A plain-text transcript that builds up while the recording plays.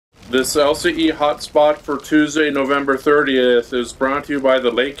This LCE Hot Spot for Tuesday, November 30th is brought to you by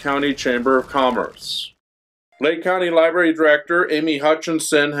the Lake County Chamber of Commerce. Lake County Library Director Amy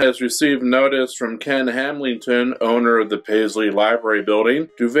Hutchinson has received notice from Ken Hamilton, owner of the Paisley Library Building,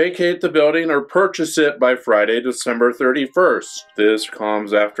 to vacate the building or purchase it by Friday, December 31st. This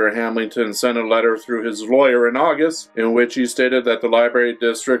comes after Hamilton sent a letter through his lawyer in August, in which he stated that the library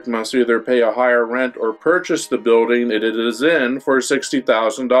district must either pay a higher rent or purchase the building it is in for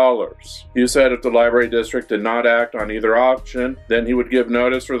 $60,000. He said if the library district did not act on either option, then he would give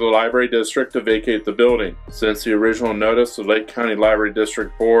notice for the library district to vacate the building. Since the original notice, the Lake County Library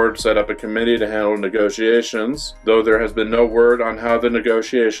District Board set up a committee to handle negotiations, though there has been no word on how the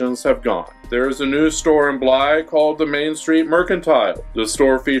negotiations have gone. There is a new store in Bly called the Main Street Mercantile. The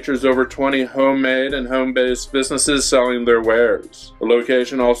store features over 20 homemade and home-based businesses selling their wares. The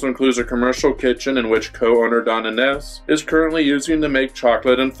location also includes a commercial kitchen in which co-owner Donna Ness is currently using to make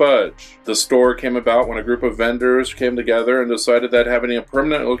chocolate and fudge. The store came about when a group of vendors came together and decided that having a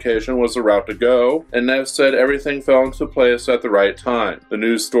permanent location was the route to go, and Ness said everything fell into place at the right time. The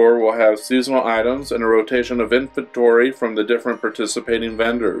new store will have seasonal items and a rotation of inventory from the different participating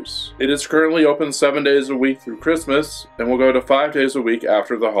vendors. It is currently open 7 days a week through Christmas and will go to 5 days a week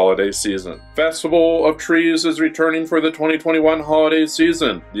after the holiday season. Festival of Trees is returning for the 2021 holiday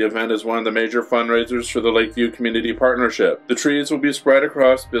season. The event is one of the major fundraisers for the Lakeview Community Partnership. The trees will be spread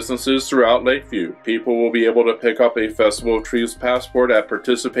across businesses throughout Lakeview. People will be able to pick up a Festival of Trees passport at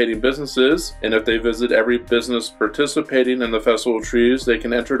participating businesses, and if they visit every business participating in the Festival of Trees, they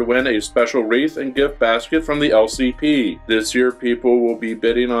can enter to win a special wreath and gift basket from the LCP. This year, people will be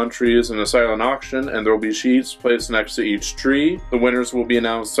bidding on trees in a silent auction, and there will be sheets placed next to each tree. The winners will be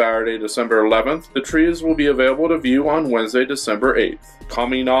announced Saturday, December 11th. The trees will be available to view on Wednesday, December 8th.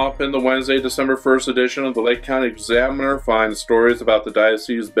 Coming up in the Wednesday, December 1st edition of the Lake County Examiner finds stories about the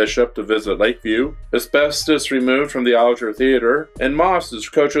diocese bishop to visit Lakeview, asbestos removed from the Alger Theater, and Moss is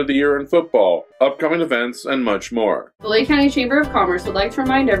Coach of the Year in football, upcoming events, and much more. The Lake County Chamber of Commerce would like to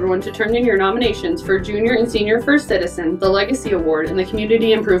remind everyone to turn in your nominations for Junior and Senior First Citizen, the Legacy Award, and the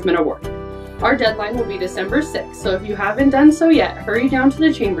Community Improvement Award. Our deadline will be December 6th, so if you haven't done so yet, hurry down to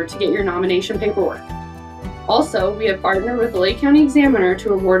the Chamber to get your nomination paperwork. Also, we have partnered with the Lake County Examiner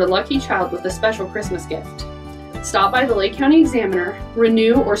to award a lucky child with a special Christmas gift. Stop by the Lake County Examiner,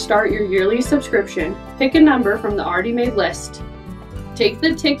 renew or start your yearly subscription, pick a number from the already made list, take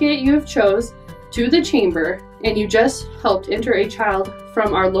the ticket you have chose to the Chamber, and you just helped enter a child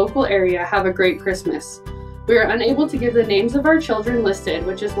from our local area have a great Christmas. We are unable to give the names of our children listed,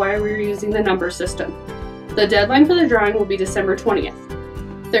 which is why we are using the number system. The deadline for the drawing will be December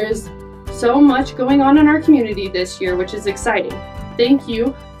 20th. There is so much going on in our community this year, which is exciting. Thank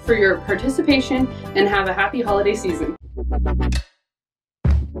you for your participation and have a happy holiday season.